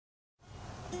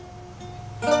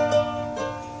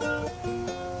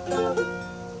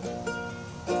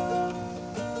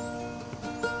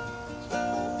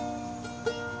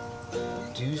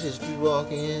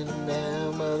walking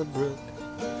down by the brook.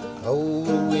 Oh,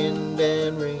 the wind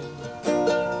and rain.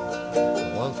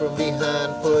 One from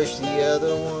behind pushed the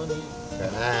other one in.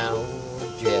 Crying, oh,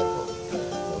 dreadful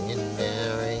wind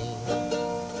and rain.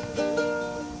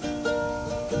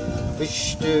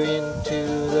 Pushed her into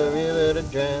the river to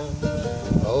drown.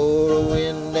 Oh, the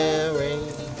wind and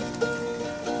rain.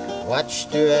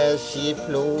 Watched her as she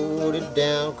floated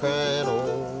down, crying,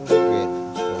 oh, the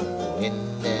dreadful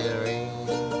wind and rain.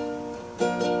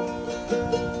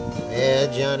 There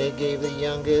Johnny gave the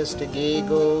youngest a gay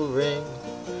gold ring.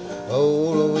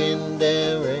 Oh, the wind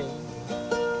and rain.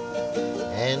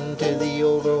 And to the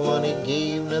older one he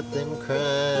gave nothing,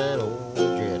 crying, oh, the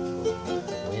dreadful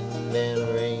wind and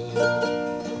rain.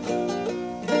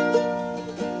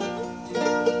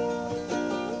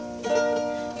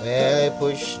 Well, they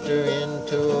pushed her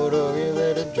into the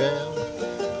river to drown.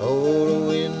 Oh, the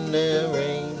wind and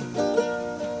rain.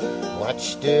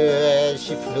 Watched her as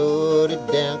she floated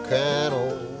down, crying,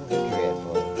 oh, the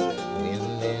dreadful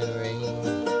wind and rain.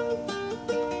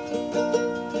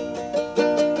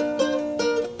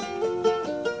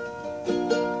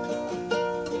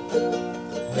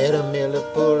 Met a miller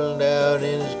pulled out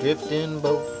in his drifting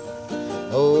boat.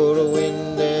 Oh, the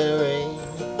wind and rain.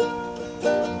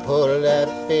 Pulled that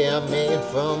fair man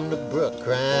from the brook,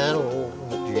 crying, oh,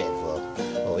 the dreadful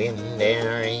wind and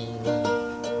rain.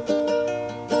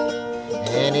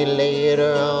 And he laid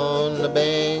her on the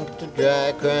bank to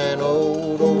dry, crying,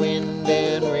 oh, the wind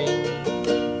and rain.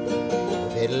 The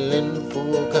fiddling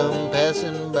fool come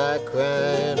passing by,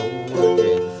 crying, oh, the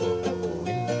dreadful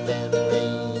wind and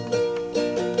rain.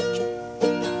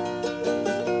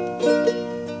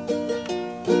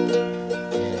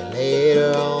 And he laid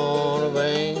her on the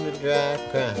bank to dry,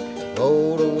 crying,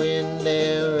 oh, the wind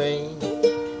and rain.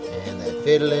 And that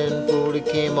fiddling fool he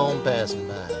came on passing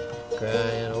by,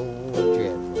 crying, oh, the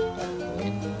dreadful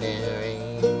wind and rain.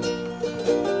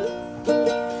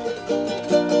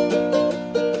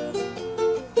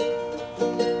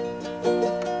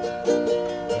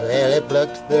 Well, he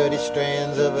plucked 30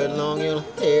 strands of her long yellow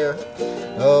hair.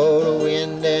 Oh, the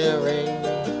wind and rain.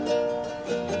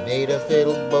 He made a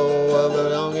fiddle bow of her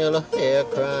long yellow hair,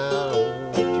 crying,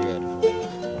 oh, the dreadful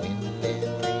wind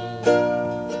and rain.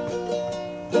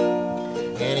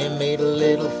 And he made a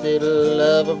little fiddle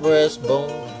of her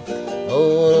breastbone.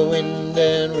 Oh, the wind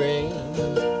and rain.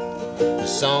 The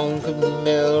song could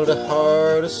melt a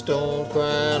heart of stone,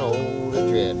 crying, oh, the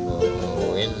dreadful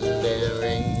wind and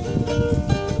rain.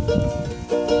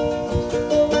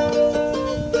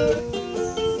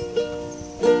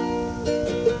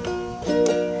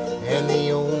 And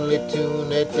the only tune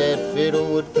that that fiddle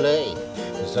would play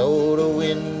was, oh, the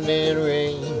wind and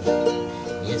rain.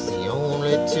 Yes, the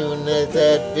only tune that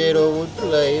that fiddle would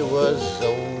play was,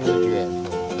 oh,